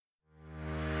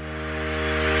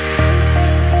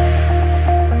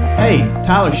Hey,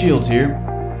 Tyler Shields here,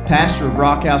 pastor of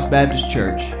Rock House Baptist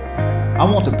Church. I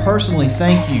want to personally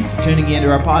thank you for tuning into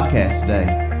our podcast today.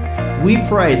 We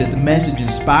pray that the message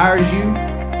inspires you,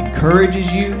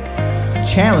 encourages you, and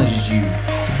challenges you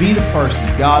to be the person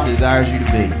that God desires you to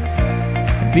be.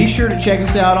 And be sure to check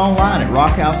us out online at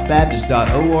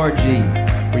rockhousebaptist.org,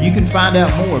 where you can find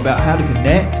out more about how to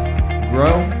connect,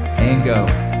 grow, and go.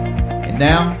 And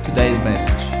now, today's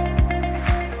message.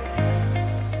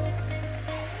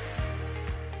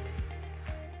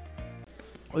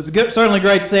 It's certainly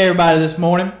great to see everybody this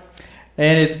morning,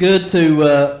 and it's good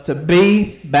to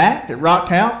be back at Rock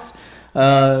House.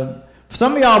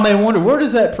 Some of y'all may wonder, where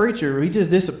does that preacher? He just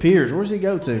disappears. Where does he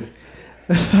go to?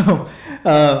 So,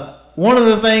 one of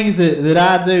the things that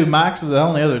I do, Mike's the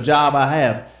only other job I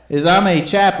have, is I'm a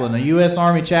chaplain, a U.S.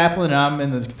 Army chaplain. I'm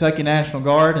in the Kentucky National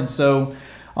Guard, and so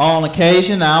on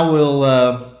occasion I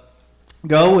will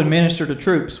go and minister to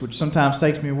troops, which sometimes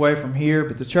takes me away from here,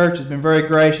 but the church has been very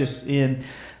gracious in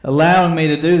allowing me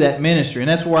to do that ministry, and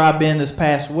that's where I've been this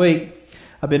past week.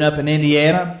 I've been up in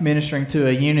Indiana ministering to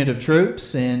a unit of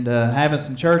troops and having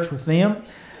some church with them.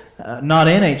 Not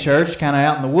in a church, kind of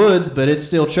out in the woods, but it's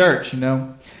still church, you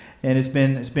know, and it's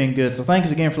been good. So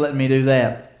thanks again for letting me do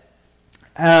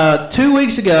that. 2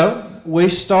 weeks ago, we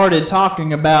started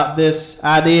talking about this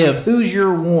idea of who's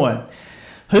your one.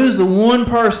 Who's the one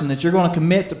person that you're going to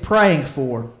commit to praying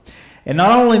for? And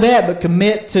not only that, but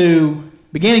commit to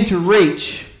beginning to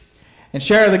reach and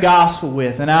share the gospel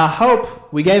with. And I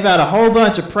hope we gave out a whole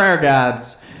bunch of prayer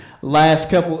guides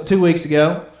 2 weeks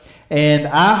ago. And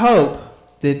I hope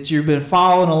that you've been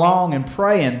following along and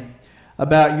praying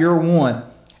about your one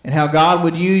and how God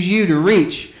would use you to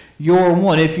reach your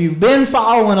one. If you've been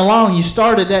following along, you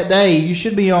started that day, you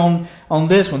should be on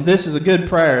this one. This is a good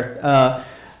prayer.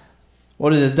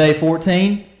 What is this, day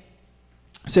 14?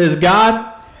 It says,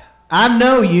 God, I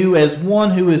know you as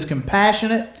one who is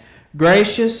compassionate,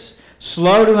 gracious,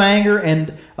 slow to anger,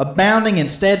 and abounding in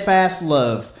steadfast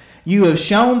love. You have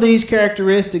shown these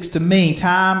characteristics to me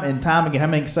time and time again. How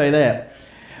many can say that?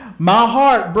 My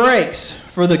heart breaks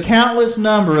for the countless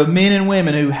number of men and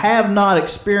women who have not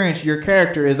experienced your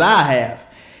character as I have.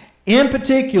 In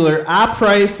particular, I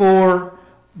pray for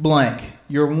blank,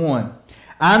 your one.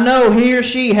 I know he or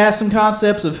she has some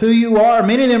concepts of who you are,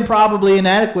 many of them probably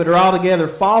inadequate or altogether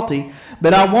faulty,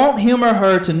 but I want him or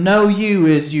her to know you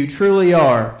as you truly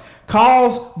are.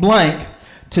 Cause blank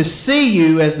to see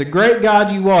you as the great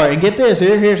God you are. And get this,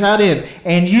 here's how it ends.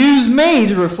 And use me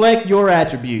to reflect your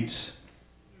attributes.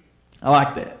 I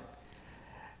like that.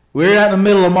 We're out in the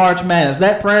middle of March Madness.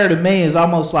 That prayer to me is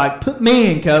almost like, put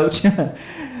me in, coach.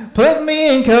 Put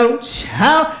me in, coach.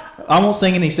 I won't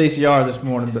sing any CCR this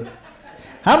morning, but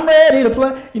I'm ready to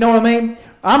play. You know what I mean?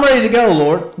 I'm ready to go,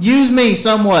 Lord. Use me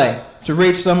some way to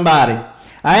reach somebody.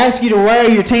 I ask you to wear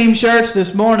your team shirts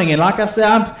this morning, and like I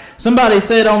said, somebody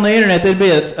said on the internet there'd be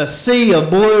a sea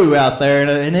of blue out there,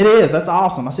 and it is. That's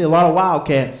awesome. I see a lot of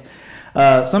Wildcats.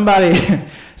 Somebody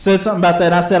said something about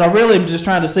that. I said, I really am just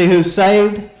trying to see who's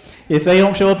saved. If they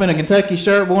don't show up in a Kentucky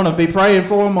shirt, we want to be praying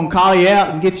for them and call you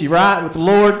out and get you right with the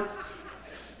Lord.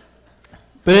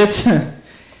 But it's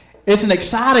an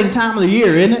exciting time of the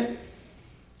year, isn't it?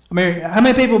 I mean, how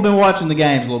many people have been watching the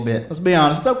games a little bit? Let's be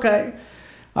honest. It's okay.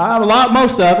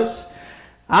 Most of us.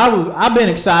 I've been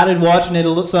excited watching it a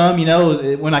little some, you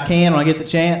know, when I get the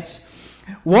chance.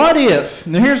 What if,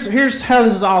 now here's how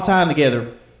this is all tying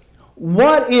together.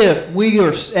 What if we are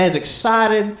as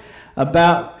excited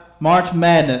about March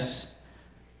Madness?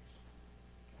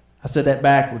 I said that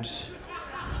backwards.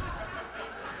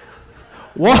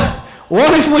 What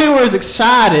if we were as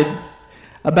excited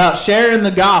about sharing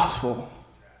the gospel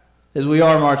as we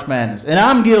are March Madness? And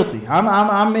I'm guilty.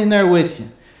 I'm in there with you.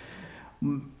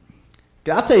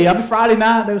 I'll tell you, I'll be Friday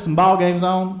night, there was some ball games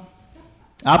on.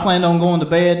 I planned on going to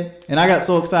bed, and I got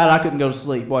so excited I couldn't go to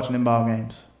sleep watching them ball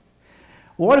games.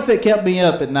 What if it kept me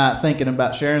up at night thinking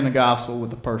about sharing the gospel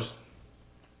with a person?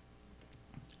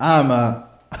 I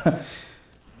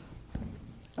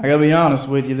gotta be honest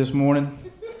with you this morning.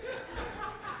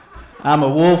 I'm a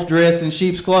wolf dressed in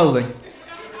sheep's clothing.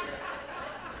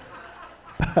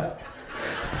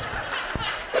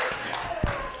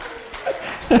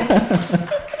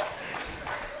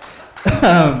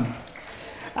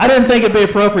 I didn't think it'd be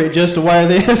appropriate just to wear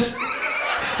this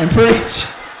and preach.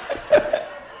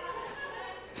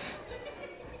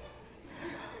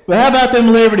 But how about them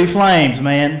Liberty Flames,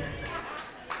 man?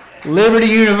 Liberty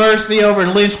University over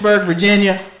in Lynchburg,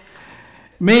 Virginia.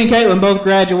 Me and Caitlin both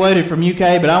graduated from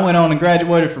UK, but I went on and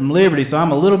graduated from Liberty, so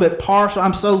I'm a little bit partial.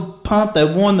 I'm so pumped they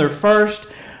won their first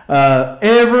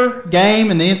ever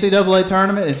game in the NCAA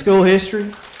tournament in school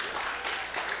history.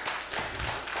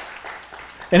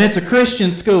 And it's a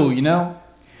Christian school, you know.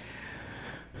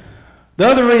 The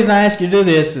other reason I ask you to do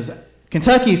this is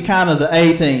Kentucky's kind of the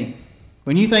A team.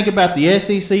 When you think about the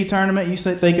SEC tournament, you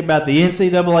think about the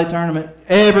NCAA tournament,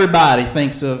 everybody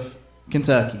thinks of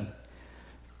Kentucky.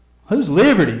 Who's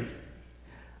Liberty?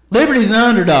 Liberty's an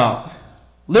underdog.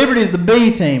 Liberty's the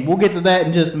B team. We'll get to that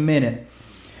in just a minute.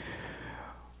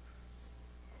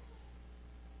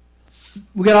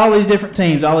 We got all these different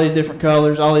teams, all these different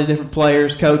colors, all these different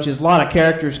players, coaches, a lot of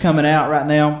characters coming out right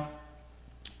now.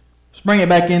 Let's bring it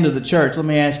back into the church. Let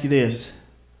me ask you this.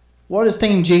 What does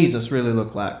Team Jesus really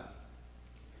look like?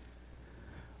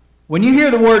 When you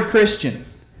hear the word Christian,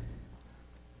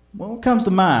 what comes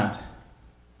to mind?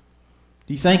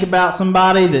 Do you think about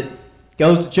somebody that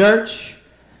goes to church?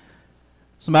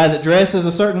 Somebody that dresses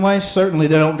a certain way? Certainly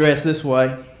they don't dress this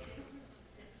way.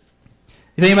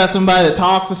 You think about somebody that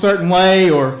talks a certain way,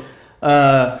 or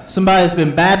somebody that's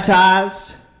been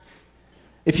baptized?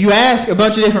 If you ask a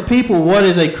bunch of different people what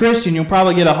is a Christian, you'll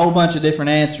probably get a whole bunch of different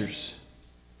answers.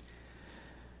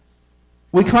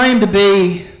 We claim to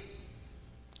be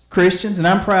Christians, and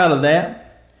I'm proud of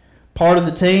that, part of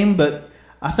the team, but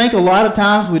I think a lot of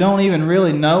times we don't even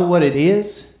really know what it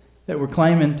is that we're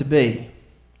claiming to be.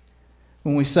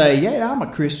 When we say, yeah, I'm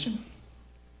a Christian.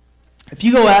 If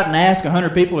you go out and ask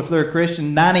 100 people if they're a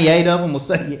Christian, 98 of them will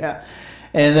say, yeah,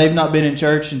 and they've not been in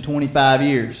church in 25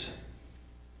 years.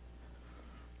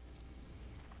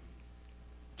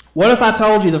 What if I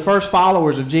told you the first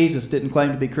followers of Jesus didn't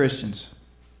claim to be Christians?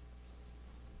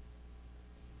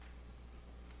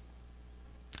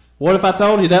 What if I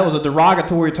told you that was a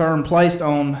derogatory term placed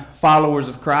on followers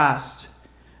of Christ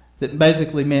that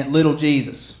basically meant little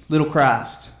Jesus, little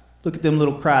Christ? Look at them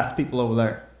little Christ people over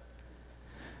there.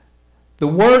 The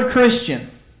word Christian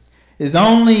is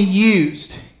only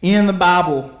used in the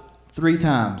Bible 3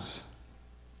 times.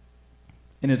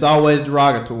 And it's always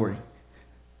derogatory.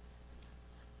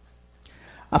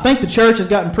 I think the church has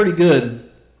gotten pretty good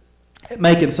at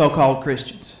making so-called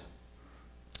Christians.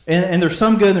 And there's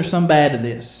some good and there's some bad to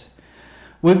this.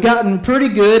 We've gotten pretty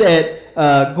good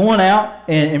at going out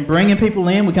and bringing people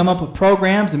in. We come up with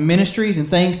programs and ministries and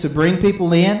things to bring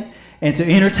people in and to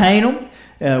entertain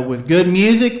them with good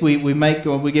music. We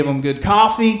give them good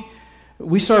coffee.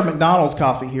 We serve McDonald's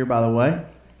coffee here, by the way.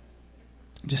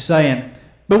 Just saying.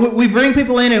 But we bring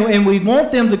people in and we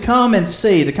want them to come and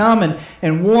see, to come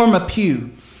and warm a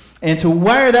pew, and to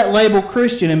wear that label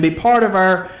Christian and be part of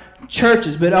our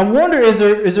churches. But I wonder, is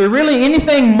there really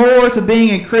anything more to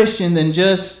being a Christian than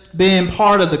just being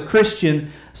part of the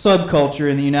Christian subculture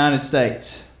in the United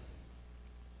States?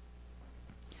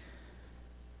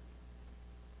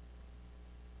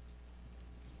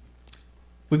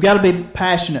 We've got to be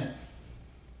passionate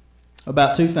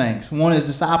about 2 things. One is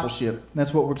discipleship.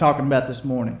 That's what we're talking about this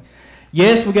morning.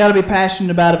 Yes, we've got to be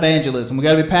passionate about evangelism. We've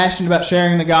got to be passionate about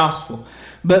sharing the gospel.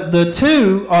 But the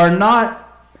 2 are not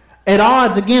at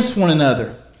odds against one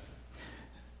another.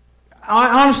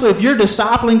 Honestly, if you're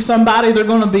discipling somebody, they're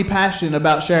going to be passionate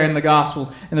about sharing the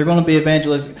gospel, and they're going to be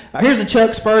evangelistic. Here's a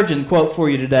Chuck Spurgeon quote for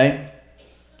you today.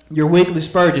 Your weekly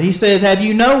Spurgeon. He says, "Have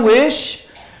you no wish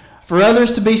for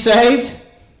others to be saved?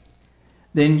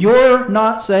 Then you're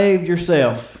not saved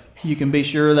yourself. You can be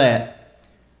sure of that."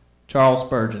 Charles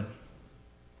Spurgeon.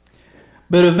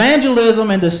 But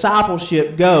evangelism and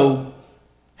discipleship go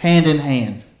hand in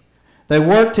hand. They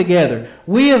work together.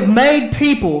 We have made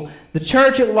people, the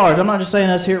church at large, I'm not just saying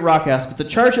us here at Rock House, but the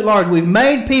church at large, we've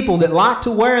made people that like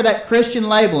to wear that Christian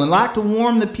label and like to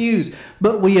warm the pews,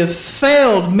 but we have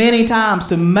failed many times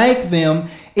to make them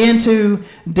into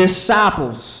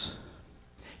disciples.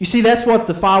 You see, that's what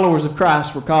the followers of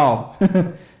Christ were called.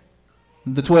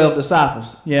 The 12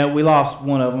 disciples. Yeah, we lost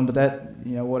one of them, but that,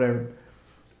 whatever.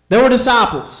 They were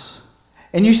disciples.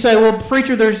 And you say, well,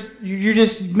 preacher, you're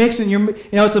just mixing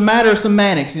it's a matter of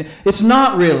semantics. It's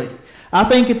not really. I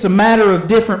think it's a matter of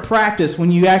different practice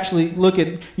when you actually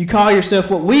you call yourself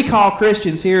what we call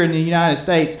Christians here in the United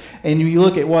States, and you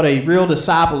look at what a real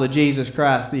disciple of Jesus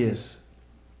Christ is.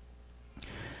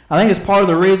 I think it's part of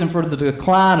the reason for the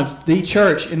decline of the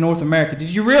church in North America. Did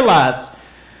you realize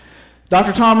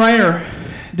Dr. Tom Rainer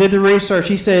did the research?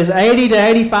 He says 80 to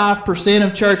 85%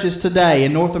 of churches today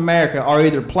in North America are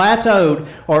either plateaued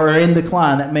or are in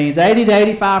decline. That means 80 to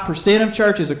 85% of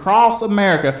churches across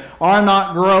America are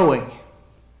not growing.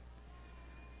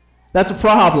 That's a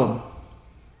problem.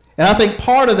 And I think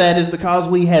part of that is because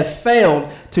we have failed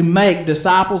to make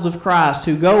disciples of Christ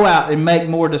who go out and make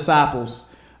more disciples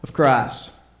of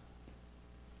Christ.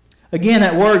 Again,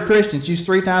 that word Christians used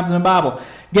 3 times in the Bible.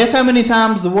 Guess how many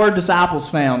times the word disciples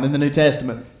found in the New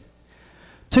Testament?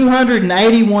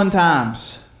 281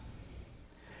 times.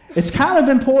 It's kind of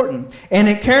important, and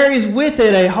it carries with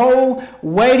it a whole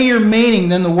weightier meaning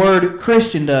than the word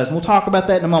Christian does. And we'll talk about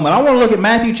that in a moment. I want to look at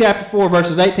Matthew chapter 4,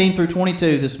 verses 18 through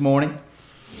 22 this morning.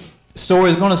 The story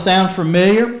is going to sound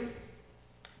familiar.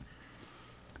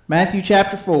 Matthew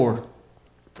chapter 4,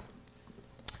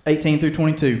 18 through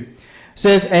 22. It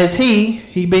says, as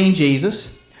he being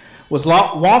Jesus, was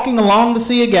walking along the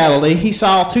Sea of Galilee, he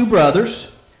saw two brothers,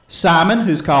 Simon,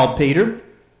 who's called Peter,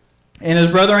 and his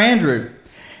brother Andrew.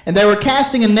 And they were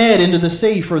casting a net into the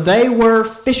sea, for they were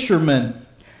fishermen.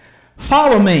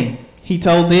 Follow me, he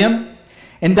told them,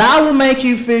 and I will make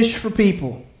you fish for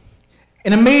people.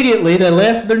 And immediately they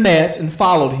left their nets and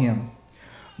followed him.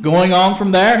 Going on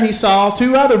from there, he saw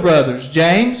two other brothers,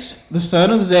 James, the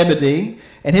son of Zebedee,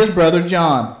 and his brother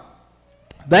John.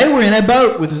 They were in a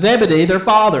boat with Zebedee, their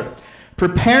father,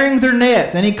 preparing their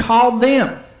nets, and he called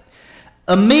them.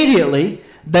 Immediately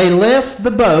they left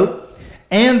the boat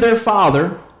and their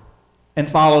father and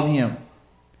followed him.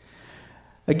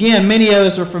 Again, many of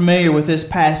us are familiar with this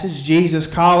passage, Jesus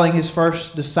calling his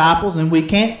first disciples, and we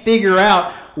can't figure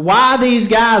out why these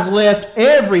guys left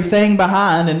everything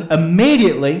behind and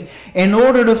immediately in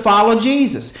order to follow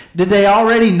Jesus. Did they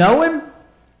already know him?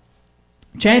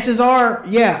 Chances are,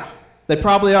 yeah, they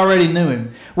probably already knew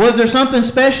him. Was there something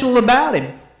special about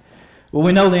him? Well,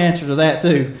 we know the answer to that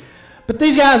too. But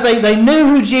these guys, they knew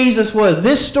who Jesus was.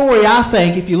 This story, I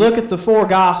think, if you look at the four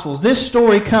Gospels, this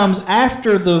story comes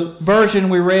after the version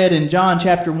we read in John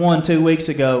chapter 1 2 weeks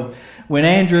ago when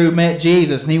Andrew met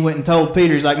Jesus and he went and told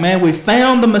Peter, he's like, man, we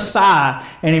found the Messiah,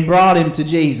 and he brought him to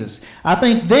Jesus. I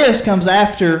think this comes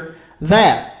after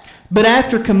that. But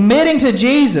after committing to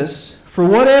Jesus, for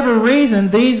whatever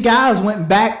reason, these guys went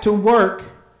back to work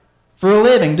for a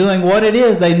living, doing what it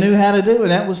is they knew how to do,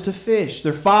 and that was to fish.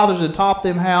 Their fathers had taught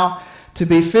them how to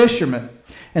be fishermen.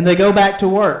 And they go back to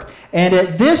work. And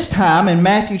at this time, in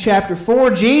Matthew chapter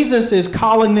 4, Jesus is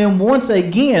calling them once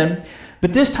again,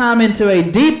 but this time into a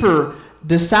deeper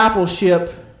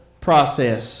discipleship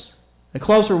process, a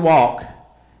closer walk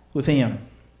with him.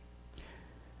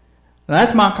 Now,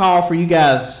 that's my call for you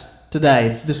guys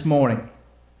today, this morning.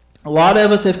 A lot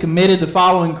of us have committed to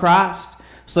following Christ.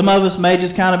 Some of us may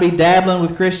just kind of be dabbling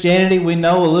with Christianity. We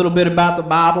know a little bit about the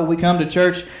Bible. We come to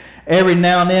church every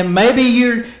now and then. Maybe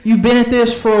you've been at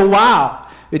this for a while.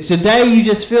 But today you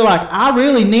just feel like, I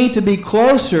really need to be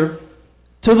closer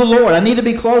to the Lord. I need to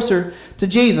be closer to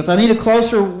Jesus. I need a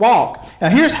closer walk. Now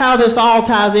here's how this all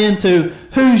ties into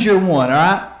who's your one, all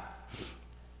right?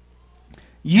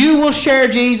 You will share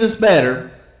Jesus better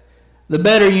the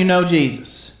better you know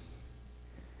Jesus.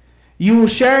 You will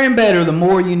share him better the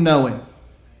more you know him.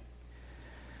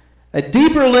 A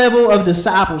deeper level of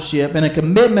discipleship and a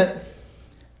commitment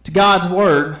to God's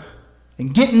Word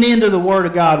and getting into the Word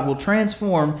of God will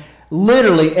transform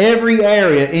literally every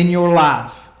area in your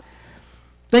life.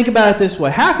 Think about it this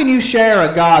way. How can you share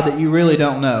a God that you really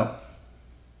don't know?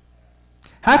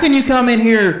 How can you come in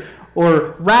here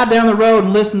or ride down the road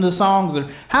and listen to songs, or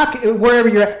wherever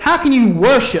you're at, how can you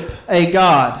worship a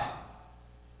God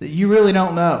that you really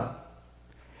don't know?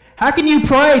 How can you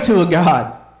pray to a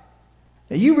God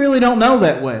that you really don't know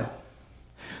that well?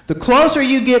 The closer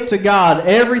you get to God,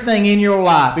 everything in your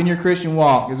life, in your Christian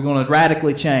walk, is going to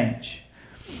radically change.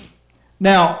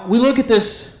 Now, we look at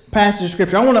this passage of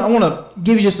Scripture. I want to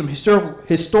give you just some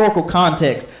historical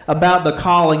context about the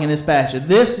calling in this passage.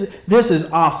 This is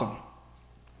awesome.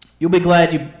 You'll be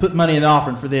glad you put money in the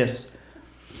offering for this.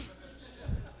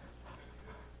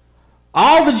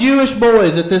 All the Jewish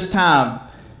boys at this time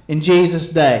in Jesus'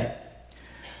 day,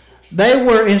 they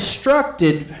were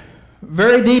instructed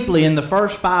very deeply in the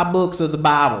first 5 books of the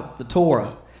Bible, the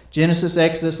Torah: Genesis,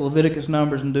 Exodus, Leviticus,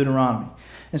 Numbers, and Deuteronomy.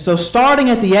 And so starting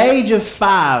at the age of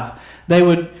 5, they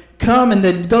would come and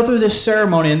they'd go through this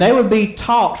ceremony, and they would be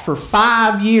taught for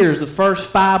 5 years the first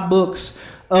 5 books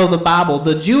of the Bible.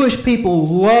 The Jewish people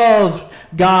loved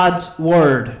God's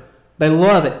Word. They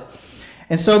love it.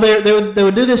 And so they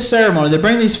would do this ceremony. They'd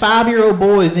bring these 5-year-old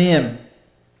boys in,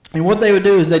 and what they would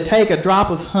do is they'd take a drop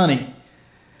of honey.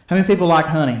 How many people like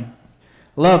honey?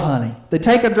 Love honey. They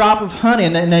take a drop of honey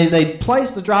and they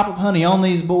place the drop of honey on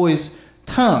these boys'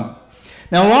 tongue.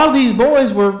 Now, a lot of these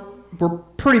boys were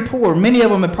pretty poor. Many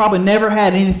of them had probably never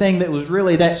had anything that was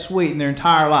really that sweet in their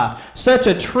entire life. Such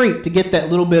a treat to get that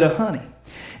little bit of honey.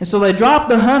 And so they dropped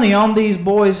the honey on these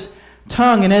boys'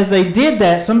 tongue, and as they did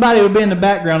that, somebody would be in the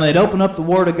background, and they'd open up the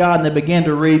Word of God and they began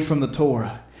to read from the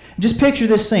Torah. Just picture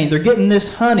this scene. They're getting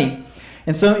this honey.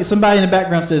 And so somebody in the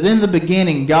background says, "In the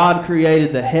beginning, God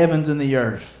created the heavens and the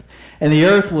earth. And the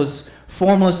earth was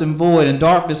formless and void, and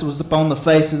darkness was upon the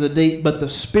face of the deep, but the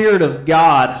Spirit of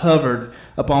God hovered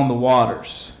upon the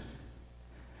waters."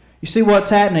 You see, what's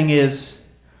happening is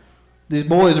these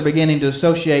boys are beginning to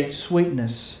associate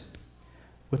sweetness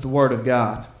with the Word of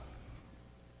God.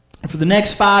 And for the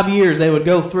next 5 years, they would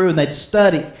go through and they'd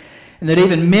study and they'd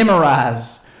even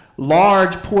memorize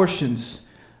large portions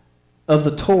of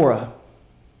the Torah,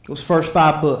 those first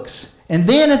 5 books. And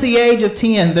then at the age of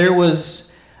 10, there was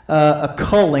a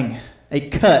culling, a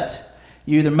cut.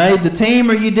 You either made the team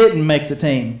or you didn't make the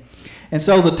team. And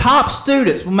so the top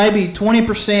students, maybe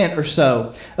 20% or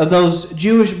so of those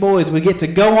Jewish boys, would get to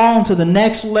go on to the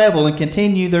next level and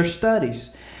continue their studies.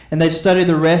 And they'd study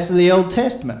the rest of the Old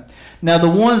Testament. Now, the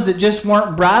ones that just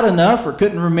weren't bright enough or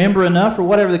couldn't remember enough or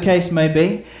whatever the case may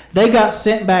be, they got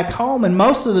sent back home. And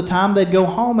most of the time, they'd go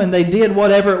home and they did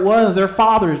whatever it was their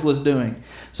fathers was doing.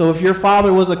 So if your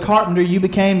father was a carpenter, you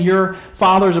became your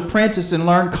father's apprentice and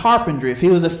learned carpentry. If he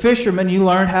was a fisherman, you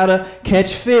learned how to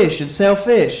catch fish and sell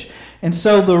fish. And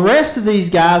so the rest of these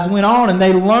guys went on and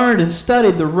they learned and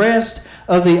studied the rest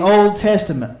of the Old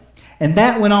Testament. And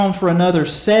that went on for another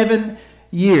 7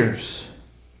 years.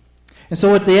 And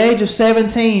so at the age of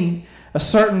 17, a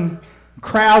certain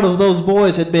crowd of those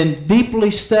boys had been deeply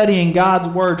studying God's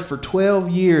Word for 12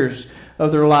 years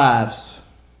of their lives.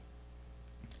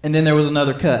 And then there was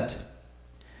another cut.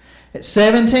 At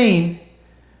 17,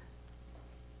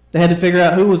 they had to figure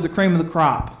out who was the cream of the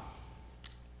crop.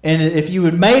 And if you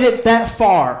had made it that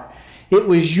far, it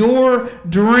was your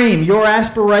dream, your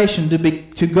aspiration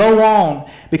to go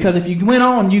on. Because if you went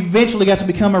on, you eventually got to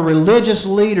become a religious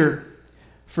leader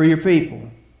for your people.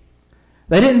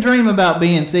 They didn't dream about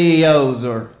being CEOs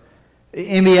or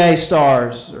NBA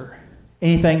stars or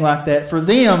anything like that. For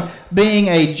them, being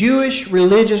a Jewish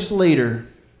religious leader,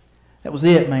 that was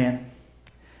it, man.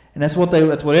 And that's what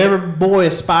every boy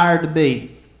aspired to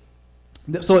be.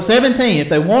 So at 17, if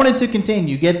they wanted to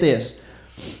continue, get this,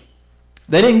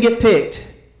 they didn't get picked.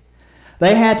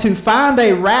 They had to find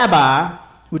a rabbi,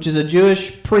 which is a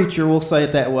Jewish preacher, we'll say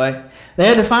it that way. They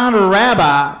had to find a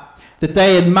rabbi that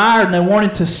they admired and they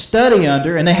wanted to study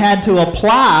under, and they had to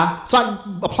apply. It's like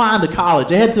applying to college.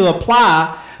 They had to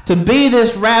apply to be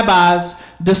this rabbi's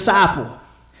disciple.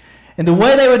 And the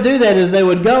way they would do that is they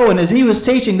would go, and as he was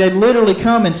teaching, they'd literally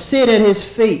come and sit at his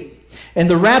feet. And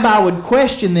the rabbi would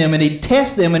question them, and he'd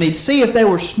test them, and he'd see if they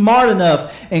were smart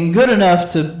enough and good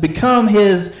enough to become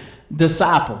his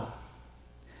disciple.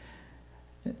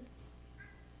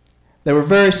 They were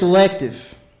very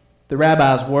selective, the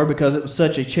rabbis were, because it was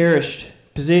such a cherished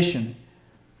position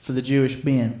for the Jewish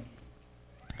men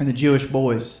and the Jewish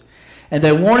boys. And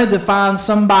they wanted to find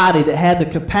somebody that had the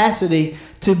capacity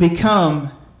to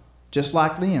become just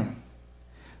like them.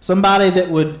 Somebody that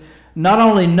would not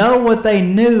only know what they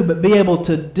knew, but be able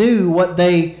to do what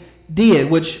they did,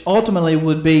 which ultimately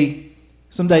would be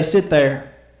someday sit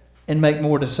there and make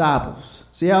more disciples.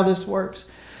 See how this works?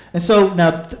 And so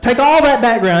now take all that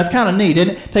background. That's kind of neat,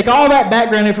 isn't it? Take all that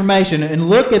background information and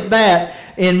look at that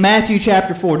in Matthew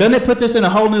chapter 4. Doesn't it put this in a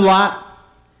whole new light?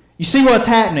 You see what's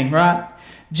happening, right?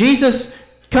 Jesus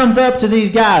comes up to these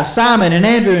guys, Simon and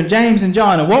Andrew and James and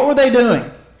John, and what were they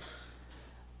doing?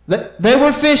 They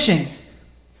were fishing,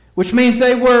 which means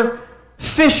they were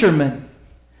fishermen,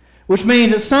 which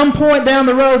means at some point down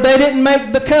the road they didn't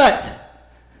make the cut.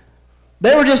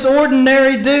 They were just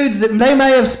ordinary dudes that they may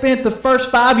have spent the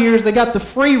first 5 years, they got the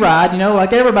free ride,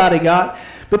 like everybody got.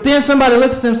 But then somebody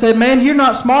looked at them and said, man, you're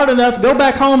not smart enough. Go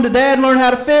back home to Dad and learn how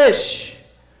to fish.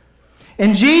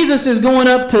 And Jesus is going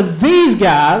up to these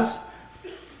guys,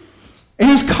 and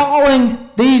he's calling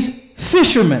these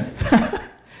fishermen.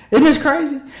 Isn't this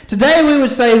crazy? Today we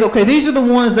would say, okay, these are the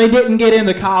ones they didn't get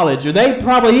into college, or they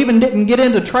probably even didn't get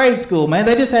into trade school, man.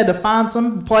 They just had to find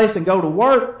some place and go to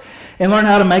work and learn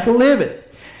how to make a living.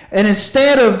 And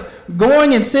instead of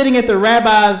going and sitting at the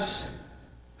rabbi's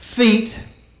feet,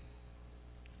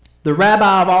 the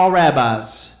rabbi of all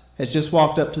rabbis has just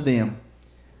walked up to them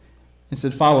and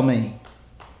said, follow me.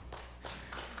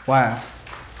 Wow.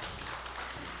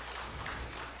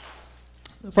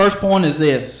 The first point is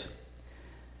this.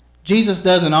 Jesus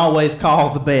doesn't always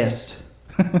call the best.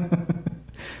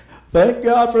 Thank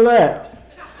God for that.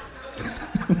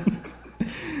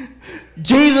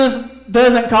 Jesus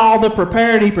doesn't call the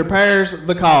prepared, he prepares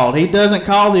the called. He doesn't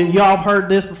call the, y'all have heard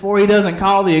this before, he doesn't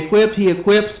call the equipped, he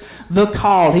equips the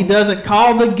called. He doesn't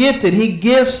call the gifted, he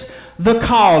gifts the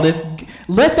called.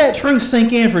 Let that truth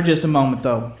sink in for just a moment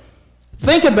though.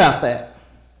 Think about that.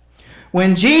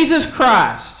 When Jesus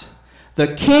Christ,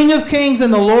 the King of Kings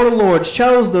and the Lord of Lords,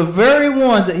 chose the very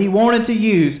ones that he wanted to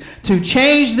use to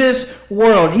change this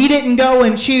world, he didn't go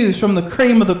and choose from the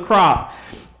cream of the crop.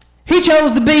 He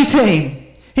chose the B team.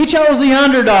 He chose the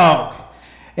underdog.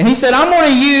 And he said, I'm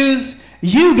going to use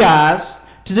you guys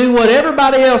to do what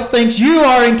everybody else thinks you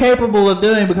are incapable of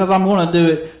doing because I'm going to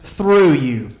do it through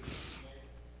you.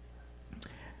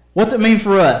 What's it mean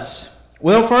for us?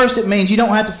 Well, first it means you don't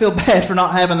have to feel bad for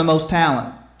not having the most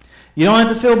talent. You don't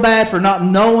have to feel bad for not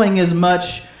knowing as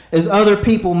much as other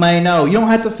people may know. You don't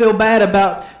have to feel bad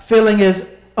about feeling as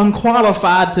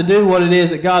unqualified to do what it is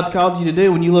that God's called you to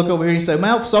do when you look over here and you say,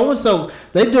 well, so-and-so,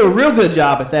 they do a real good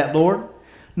job at that, Lord.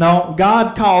 No,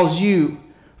 God calls you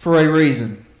for a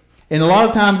reason. And a lot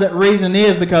of times that reason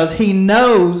is because He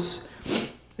knows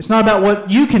it's not about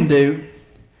what you can do,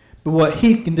 but what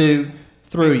He can do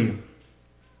through you.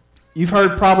 You've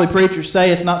heard probably preachers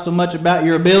say it's not so much about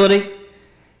your ability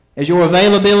as your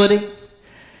availability.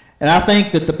 And I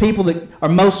think that the people that are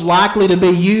most likely to be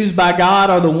used by God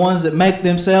are the ones that make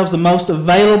themselves the most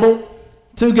available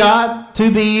to God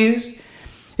to be used.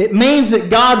 It means that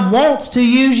God wants to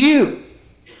use you.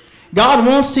 God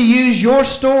wants to use your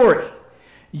story,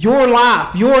 your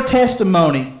life, your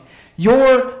testimony,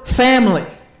 your family.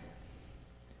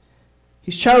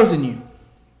 He's chosen you.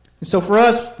 And so for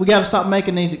us, we got to stop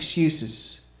making these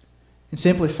excuses and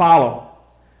simply follow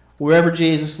wherever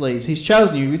Jesus leads. He's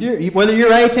chosen you. Whether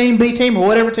you're A team, B team, or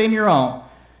whatever team you're on,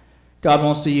 God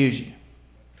wants to use you.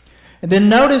 And then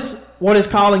notice what His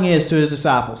calling is to His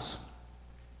disciples.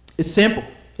 It's simple.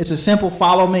 It's a simple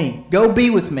follow me. Go be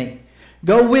with me.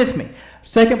 Go with me.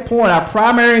 Second point, our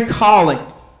primary calling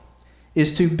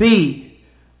is to be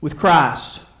with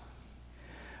Christ.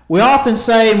 We often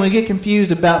say, when we get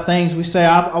confused about things, we say,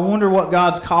 I wonder what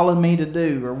God's calling me to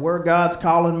do, or where God's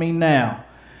calling me now.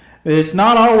 It's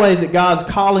not always that God's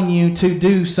calling you to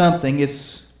do something.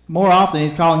 It's more often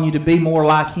He's calling you to be more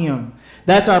like Him.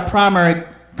 That's our primary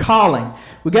calling.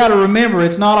 We've got to remember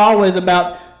it's not always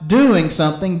about doing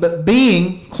something, but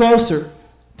being closer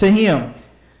to Him.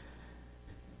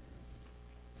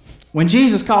 When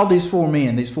Jesus called these four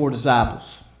men, these four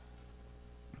disciples,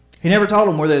 He never told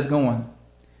them where they was going.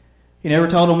 He never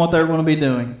told them what they were going to be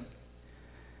doing.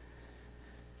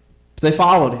 But they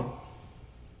followed Him.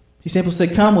 He simply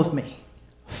said, come with me,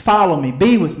 follow me,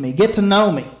 be with me, get to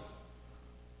know me.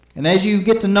 And as you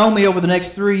get to know me over the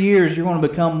next 3 years, you're going to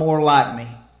become more like me.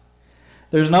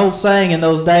 There's an old saying in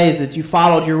those days that you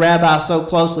followed your rabbi so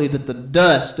closely that the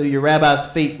dust of your rabbi's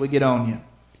feet would get on you.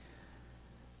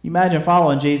 You imagine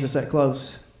following Jesus that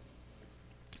close.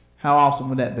 How awesome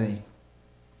would that be?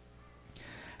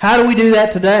 How do we do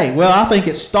that today? Well, I think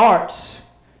it starts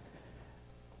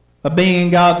by being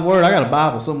in God's Word. I got a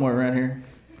Bible somewhere around here.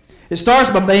 It starts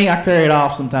by being, I carry it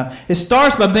off sometimes. It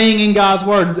starts by being in God's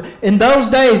Word. In those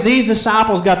days, these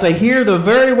disciples got to hear the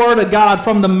very Word of God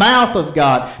from the mouth of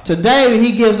God. Today,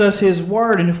 He gives us His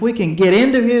Word, and if we can get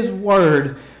into His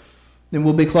Word, then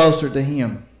we'll be closer to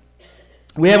Him.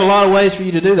 We have a lot of ways for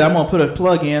you to do that. I'm going to put a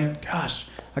plug in. Gosh,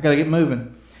 I got to get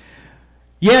moving.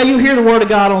 Yeah, you hear the Word of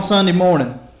God on Sunday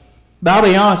morning. But I'll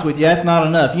be honest with you, that's not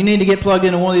enough. You need to get plugged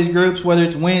into one of these groups, whether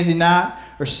it's Wednesday night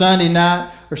or Sunday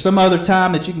night or some other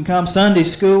time that you can come, Sunday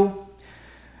school.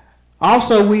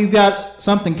 Also, we've got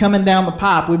something coming down the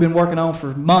pipe we've been working on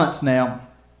for months now.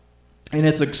 And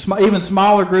it's an even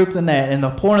smaller group than that. And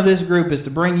the point of this group is to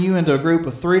bring you into a group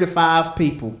of 3 to 5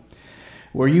 people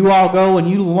where you all go and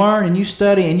you learn and you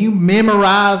study and you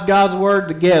memorize God's Word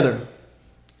together,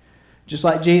 just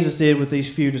like Jesus did with these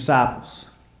few disciples.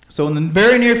 So in the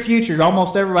very near future,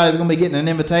 almost everybody's going to be getting an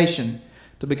invitation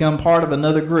to become part of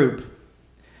another group.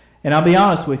 And I'll be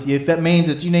honest with you, if that means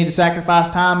that you need to sacrifice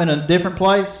time in a different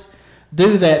place,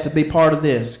 do that to be part of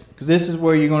this, because this is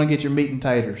where you're going to get your meat and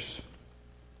taters.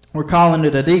 We're calling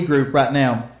it a D group right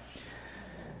now.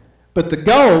 But the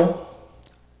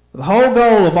whole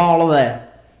goal of all of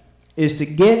that is to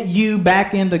get you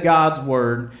back into God's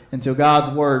Word until God's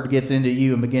Word gets into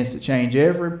you and begins to change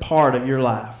every part of your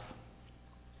life.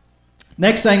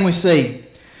 Next thing we see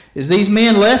is these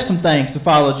men left some things to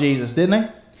follow Jesus, didn't they?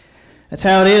 That's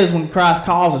how it is when Christ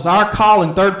calls us. Our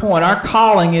calling, third point, our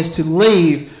calling is to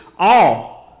leave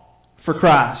all for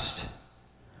Christ.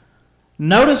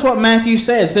 Notice what Matthew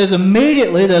says. It says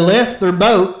immediately they left their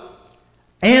boat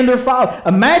and their father.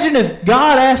 Imagine if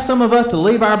God asked some of us to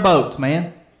leave our boats,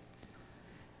 man.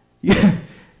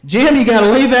 Jim, you got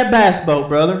to leave that bass boat,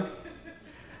 brother.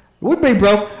 We'd be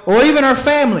broke. Or even our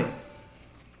family,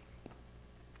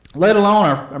 let alone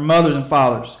our mothers and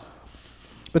fathers.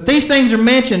 But these things are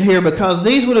mentioned here because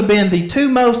these would have been the two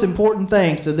most important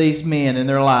things to these men in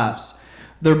their lives.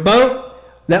 Their boat,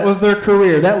 that was their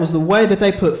career. That was the way that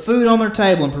they put food on their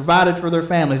table and provided for their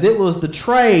families. It was the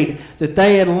trade that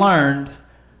they had learned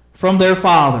from their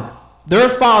father. Their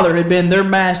father had been their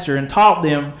master and taught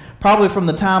them, probably from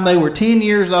the time they were 10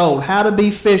 years old, how to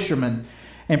be fishermen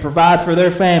and provide for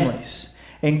their families.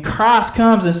 And Christ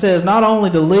comes and says not only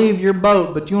to leave your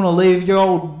boat, but you want to leave your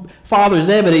old father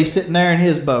Zebedee sitting there in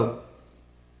his boat.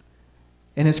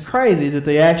 And it's crazy that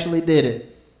they actually did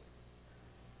it.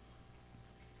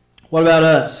 What about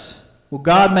us? Well,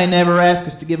 God may never ask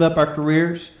us to give up our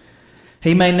careers.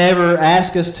 He may never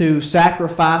ask us to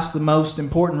sacrifice the most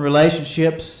important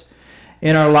relationships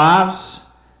in our lives.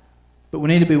 But we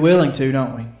need to be willing to,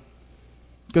 don't we?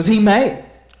 Because He may.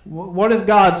 What if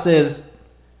God says,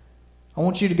 I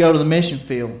want you to go to the mission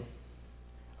field.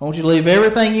 I want you to leave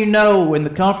everything you know in the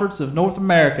comforts of North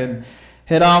America and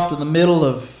head off to the middle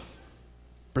of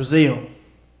Brazil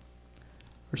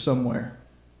or somewhere.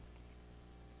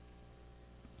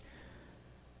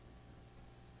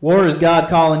 Where is God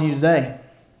calling you today?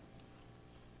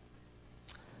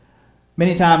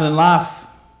 Many times in life,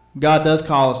 God does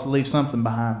call us to leave something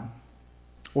behind,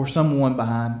 or someone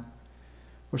behind,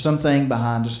 or something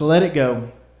behind. Just to let it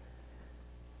go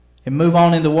and move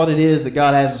on into what it is that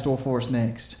God has in store for us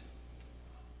next.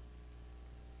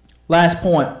 Last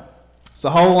point. It's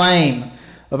the whole aim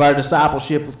of our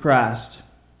discipleship with Christ.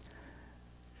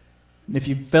 If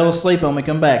you fell asleep on me,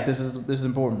 come back. This is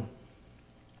important.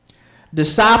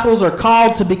 Disciples are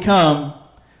called to become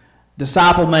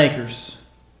disciple makers.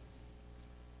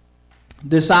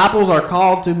 Disciples are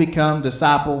called to become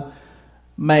disciple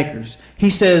makers. He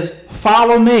says,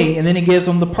 follow me, and then he gives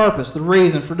them the purpose, the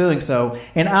reason for doing so.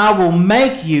 And I will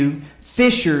make you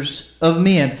fishers of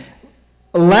men.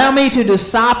 Allow me to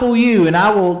disciple you, and I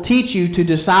will teach you to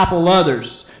disciple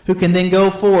others who can then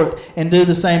go forth and do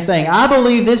the same thing. I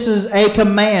believe this is a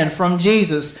command from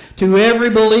Jesus to every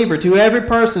believer, to every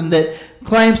person that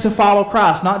claims to follow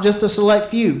Christ, not just a select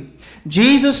few.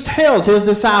 Jesus tells his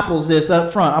disciples this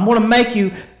up front. I'm going to make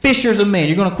you fishers of men.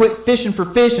 You're going to quit fishing for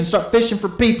fish and start fishing for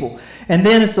people. And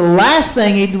then it's the last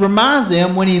thing he reminds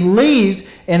them when he leaves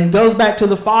and goes back to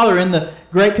the Father in the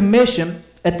Great Commission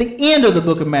at the end of the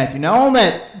book of Matthew. Now on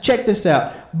that, check this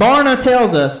out. Barna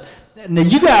tells us, now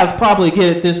you guys probably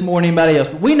get it this more than anybody else,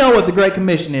 but we know what the Great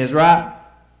Commission is, right?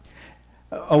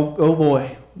 Oh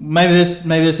boy. Maybe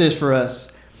this is for us.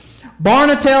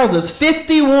 Barna tells us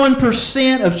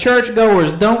 51% of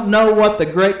churchgoers don't know what the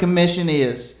Great Commission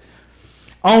is.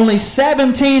 Only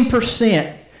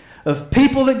 17% of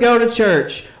people that go to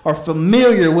church are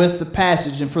familiar with the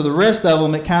passage, and for the rest of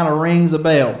them it kind of rings a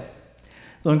bell.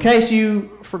 So in case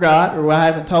you forgot, or I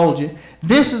haven't told you,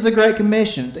 this is the Great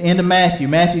Commission at the end of Matthew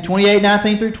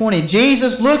 28:19 through 20.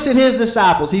 Jesus looks at his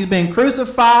disciples. He's been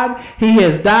crucified. He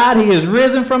has died. He has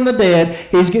risen from the dead.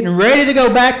 He's getting ready to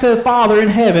go back to the Father in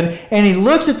heaven. And he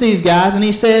looks at these guys and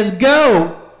he says,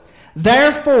 go,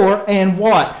 therefore, and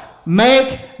what?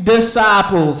 Make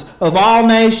disciples of all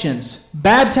nations,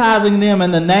 baptizing them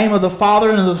in the name of the Father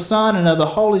and of the Son and of the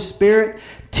Holy Spirit,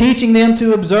 teaching them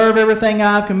to observe everything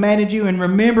I've commanded you, and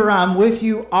remember I'm with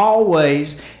you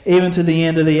always, even to the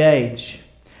end of the age.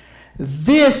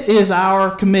 This is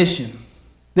our commission.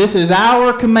 This is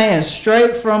our command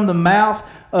straight from the mouth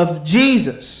of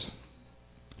Jesus.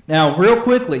 Now, real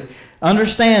quickly,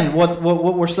 understand what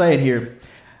we're saying here.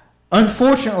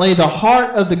 Unfortunately, the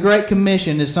heart of the Great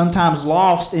Commission is sometimes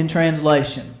lost in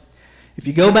translation. If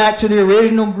you go back to the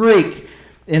original Greek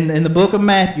in the book of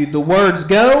Matthew, the words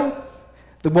go,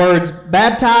 the words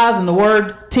baptize, and the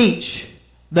word teach,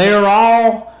 they are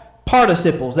all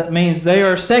participles. That means they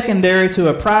are secondary to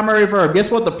a primary verb.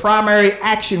 Guess what the primary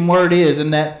action word is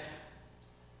in that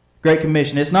Great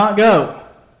Commission? It's not go.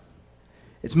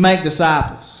 It's make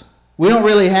disciples. We don't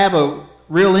really have a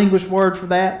real English word for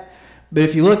that. But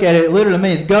if you look at it, it literally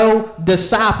means go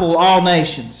disciple all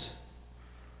nations.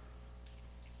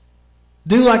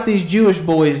 Do like these Jewish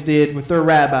boys did with their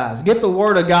rabbis. Get the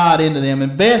Word of God into them.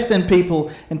 Invest in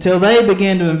people until they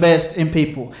begin to invest in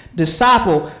people.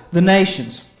 Disciple the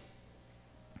nations.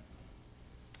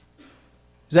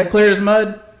 Is that clear as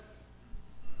mud?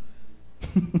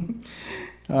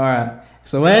 All right.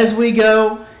 So as we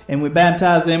go and we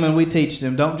baptize them and we teach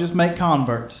them, don't just make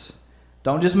converts.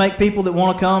 Don't just make people that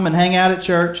want to come and hang out at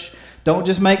church. Don't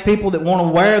just make people that want to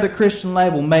wear the Christian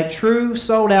label. Make true,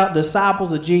 sold-out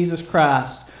disciples of Jesus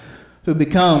Christ who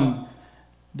become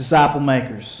disciple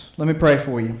makers. Let me pray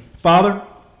for you. Father,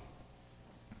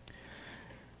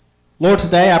 Lord,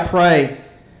 today I pray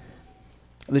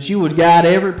that you would guide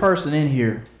every person in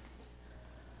here.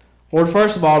 Lord,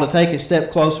 first of all, to take a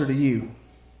step closer to you.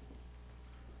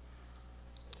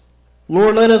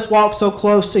 Lord, let us walk so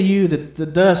close to you that the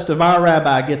dust of our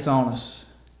rabbi gets on us.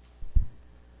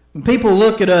 When people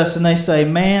look at us and they say,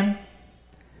 man,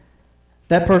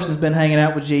 that person's been hanging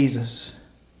out with Jesus.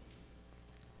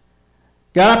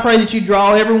 God, I pray that you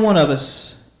draw every one of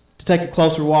us to take a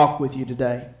closer walk with you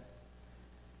today.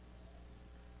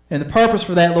 And the purpose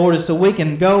for that, Lord, is so we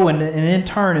can go and in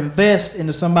turn invest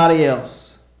into somebody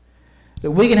else.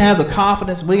 That we can have the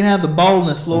confidence, we can have the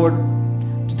boldness, Lord,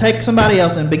 to take somebody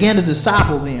else and begin to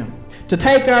disciple them. To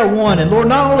take our one and, Lord,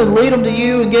 not only lead them to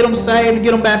you and get them saved and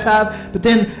get them baptized, but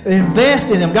then invest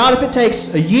in them. God, if it takes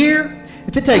a year,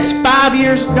 if it takes 5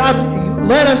 years, God,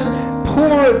 let us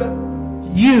pour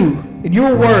you and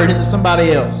your word into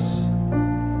somebody else.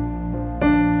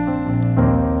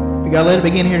 God, let it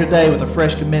begin here today with a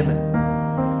fresh commitment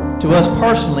to us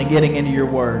personally getting into your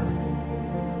word.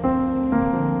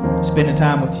 Spending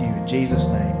time with you in Jesus'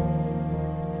 name.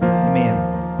 Amen.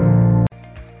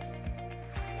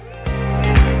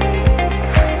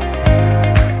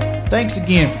 Thanks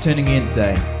again for tuning in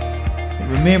today.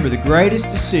 And remember, the greatest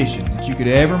decision that you could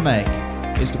ever make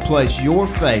is to place your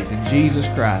faith in Jesus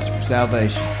Christ for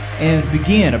salvation and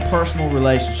begin a personal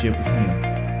relationship with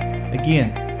Him.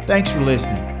 Again, thanks for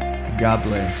listening. God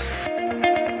bless.